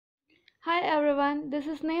Hi everyone, this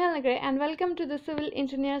is Nehal Nagre and welcome to the Civil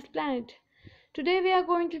Engineers Planet. Today we are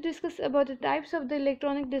going to discuss about the types of the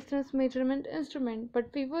electronic distance measurement instrument.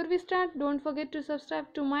 But before we start, don't forget to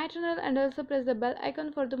subscribe to my channel and also press the bell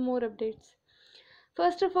icon for the more updates.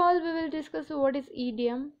 First of all, we will discuss what is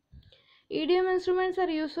EDM. EDM instruments are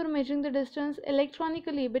used for measuring the distance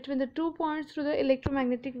electronically between the 2 points through the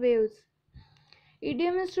electromagnetic waves.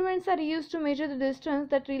 EDM instruments are used to measure the distance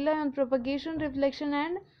that rely on propagation, reflection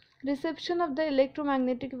and reception of the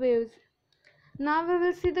electromagnetic waves. Now we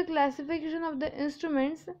will see the classification of the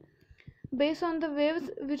instruments based on the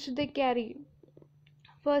waves which they carry.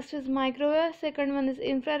 First is microwave, second one is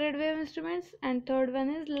infrared wave instruments, and third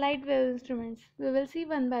one is light wave instruments. We will see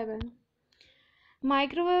one by one.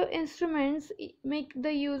 Microwave instruments make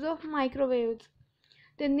the use of microwaves.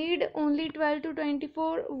 They need only 12 to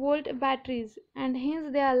 24 volt batteries and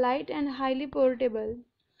hence they are light and highly portable.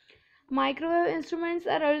 Microwave instruments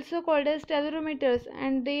are also called as telorimeters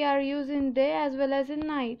and they are used in day as well as in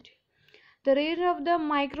night. The range of the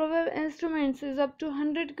microwave instruments is up to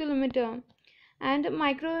 100 km and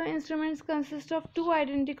microwave instruments consist of two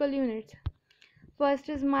identical units. First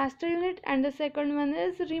is master unit and the second one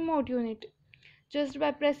is remote unit. Just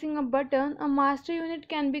by pressing a button, a master unit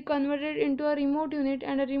can be converted into a remote unit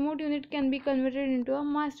and a remote unit can be converted into a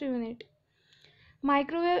master unit.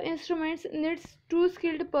 Microwave instruments needs two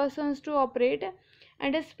skilled persons to operate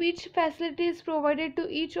and a speech facility is provided to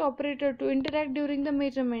each operator to interact during the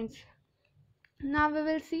measurements. Now we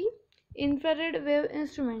will see infrared wave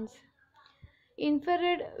instruments.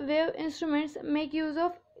 Infrared wave instruments make use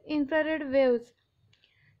of infrared waves.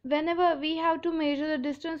 Whenever we have to measure the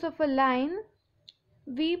distance of a line,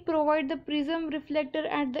 we provide the prism reflector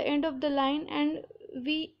at the end of the line and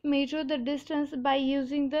we measure the distance by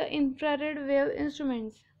using the infrared wave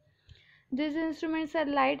instruments. These instruments are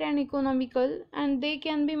light and economical and they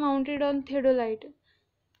can be mounted on theodolite.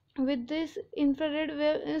 With these infrared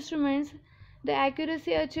wave instruments, the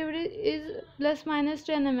accuracy achieved is plus minus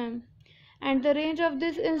 10 mm and the range of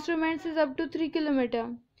these instruments is up to 3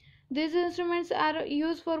 km. These instruments are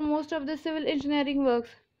used for most of the civil engineering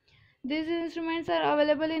works. These instruments are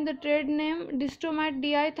available in the trade name Distomat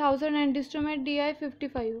DI1000 and Distomat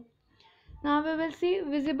DI55. Now we will see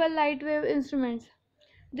visible light wave instruments.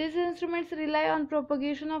 These instruments rely on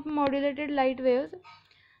propagation of modulated light waves.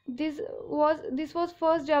 This was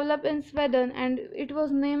first developed in Sweden and it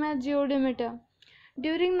was named as geodimeter.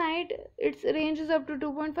 During night, its range is up to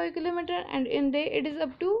 2.5 km and in day it is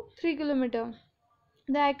up to 3 km.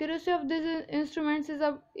 The accuracy of these instruments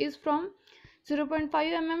is from 0.5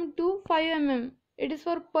 mm to 5 mm. It is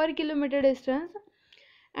for per kilometer distance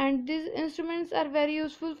and these instruments are very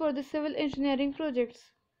useful for the civil engineering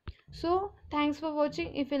projects. So thanks for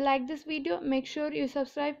watching. If you like this video, make sure you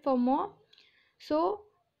subscribe for more. So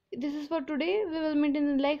this is for today. We will meet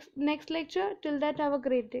in the next lecture. Till that, have a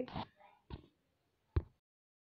great day.